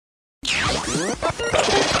Mic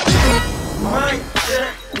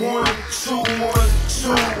check, 1, 2, 1,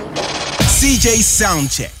 2. CJ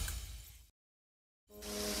SoundCheck.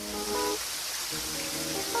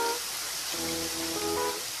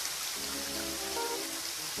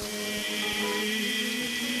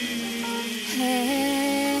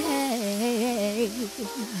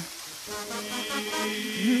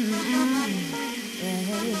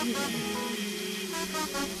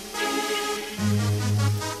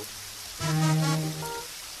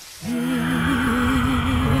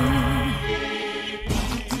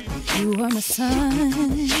 You are my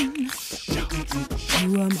sun,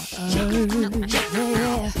 you are my earth,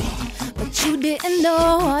 yeah. But you didn't know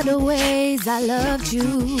all the ways I loved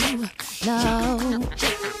you, no.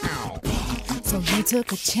 So you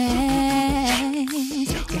took a chance,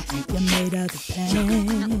 yeah, you made other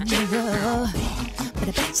plans, oh. But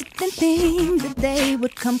I bet you didn't think that they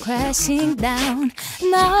would come crashing down,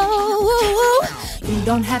 no. You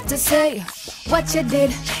don't have to say what you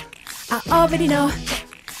did, I already know.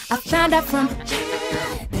 I found out from,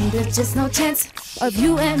 and there's just no chance of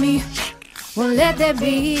you and me. Won't let there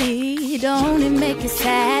be. Don't it make you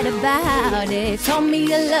sad about it? Told me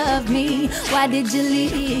you love me. Why did you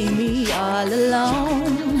leave me all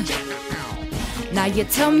alone? Now you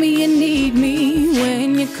tell me you need me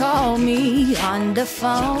when you call me on the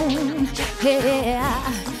phone. Yeah,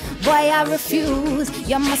 boy, I refuse.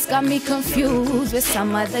 You must got me confused with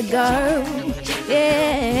some other girl.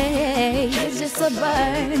 Yeah, it's just a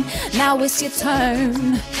burn. Now it's your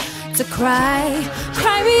turn to cry.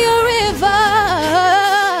 Cry me a river.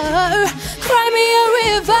 Cry me a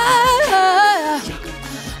river.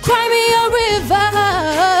 Cry me a river.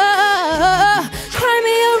 Cry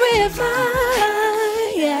me a river.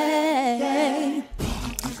 Yeah.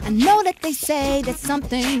 I know that they say that some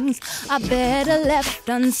things are better left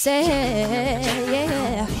unsaid.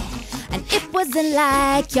 Yeah. And it wasn't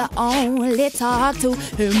like you only talked to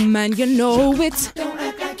him and you know it. Don't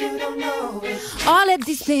act like you don't know it. All of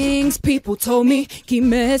these things people told me keep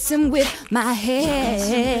messing with my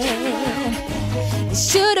head. You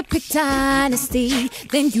should've picked honesty,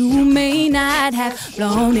 then you may not have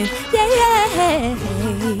blown it. Yeah,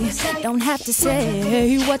 don't have to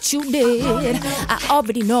say what you did, I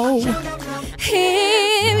already know him.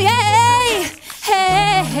 Yeah,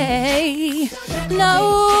 hey,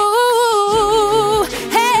 no.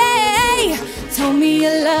 Hey, told me you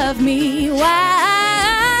love me. Why?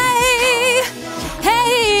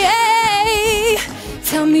 Hey,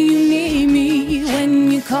 tell me you need me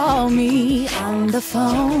when you call me on the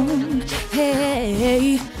phone.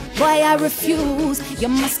 Hey, boy, I refuse. You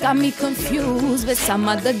must got me confused with some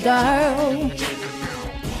other girl.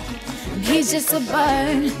 He's just a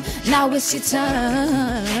burn. Now it's your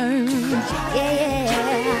turn.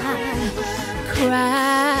 Yeah,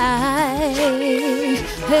 cry.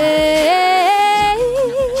 Hey,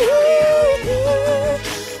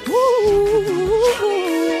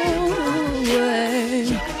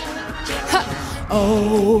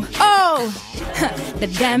 ooh, oh, the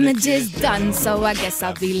damage is done, so I guess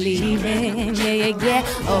I'll be leaving. Yeah.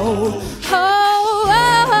 Oh,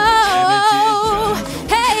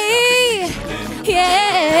 hey,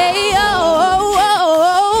 yeah,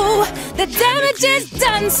 oh, the damage is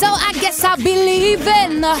done, so I guess I'll be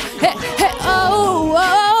leaving. Hey, oh,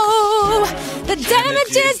 the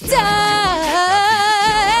damage is done.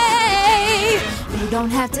 You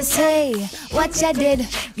don't have to say what you did.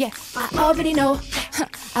 Yeah, I already know.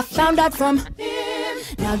 I found out from him.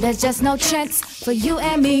 Now there's just no chance for you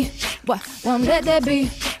and me. What won't let there be?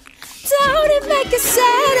 Don't it make you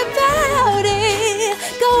sad about it?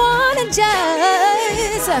 Go on and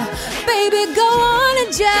just, baby, go on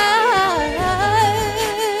and just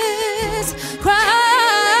cry.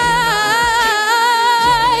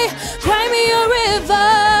 Cry me a river.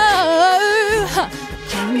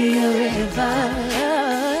 Cry me a river.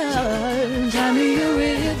 Cry me a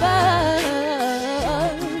river.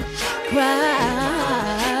 Cry.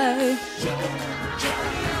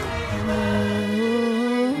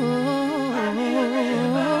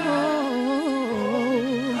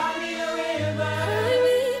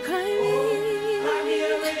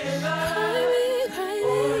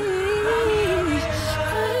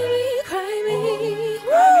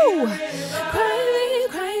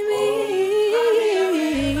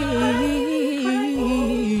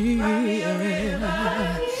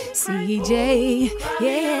 CJ,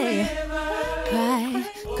 yeah, cry,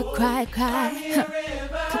 cry, cry,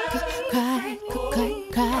 cry.